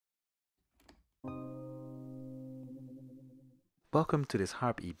Welcome to this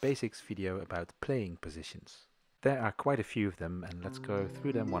Harp-E Basics video about playing positions. There are quite a few of them, and let's go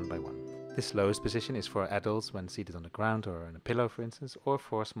through them one by one. This lowest position is for adults when seated on the ground or on a pillow, for instance, or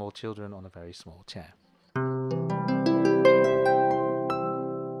for small children on a very small chair.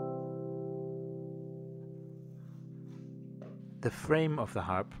 The frame of the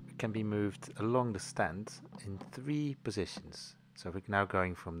harp can be moved along the stand in 3 positions. So we're now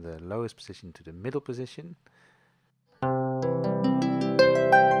going from the lowest position to the middle position.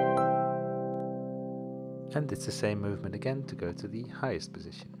 And it's the same movement again to go to the highest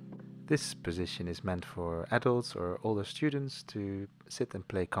position. This position is meant for adults or older students to sit and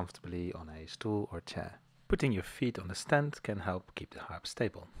play comfortably on a stool or chair. Putting your feet on the stand can help keep the harp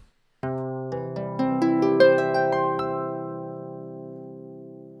stable.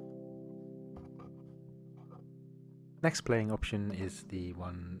 Next playing option is the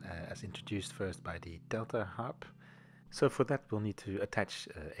one as introduced first by the Delta harp. So for that we'll need to attach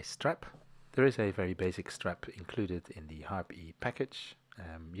a strap. There is a very basic strap included in the Harp-E package.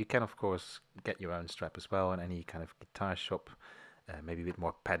 You can of course get your own strap as well in any kind of guitar shop, maybe with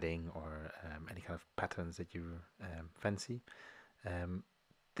more padding or any kind of patterns that you fancy.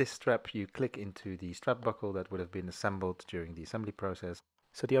 This strap you click into the strap buckle that would have been assembled during the assembly process.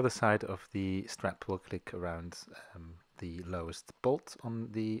 So the other side of the strap will click around the lowest bolt on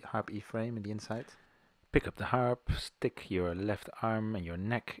the Harp-E frame in the inside. Pick up the harp, stick your left arm and your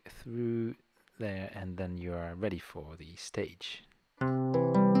neck through there, and then you are ready for the stage.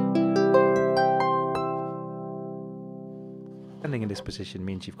 Standing in this position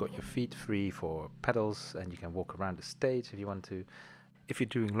means you've got your feet free for pedals and you can walk around the stage if you want to. If you're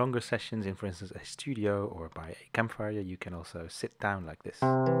doing longer sessions in, for instance, a studio or by a campfire, you can also sit down like this.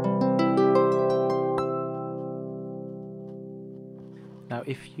 Now,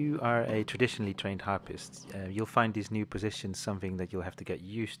 if you are a traditionally trained harpist, you'll find these new positions something that you'll have to get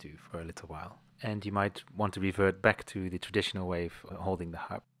used to for a little while. And you might want to revert back to the traditional way of holding the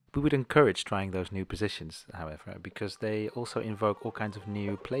harp. We would encourage trying those new positions, however, because they also invoke all kinds of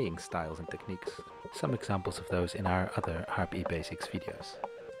new playing styles and techniques. Some examples of those in our other Harp-E Basics videos.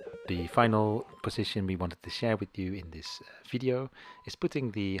 The final position we wanted to share with you in this video is putting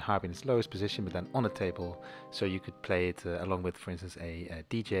the harp in its lowest position but then on a table, so you could play it along with, for instance, a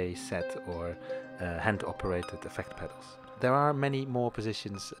DJ set or hand-operated effect pedals. There are many more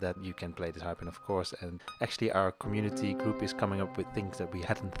positions that you can play this harp in, of course, and actually our community group is coming up with things that we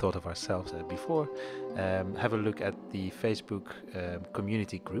hadn't thought of ourselves before. Have a look at the Facebook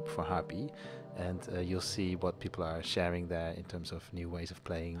community group for Harp-E, and you'll see what people are sharing there in terms of new ways of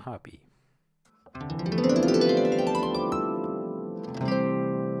playing Harp-E.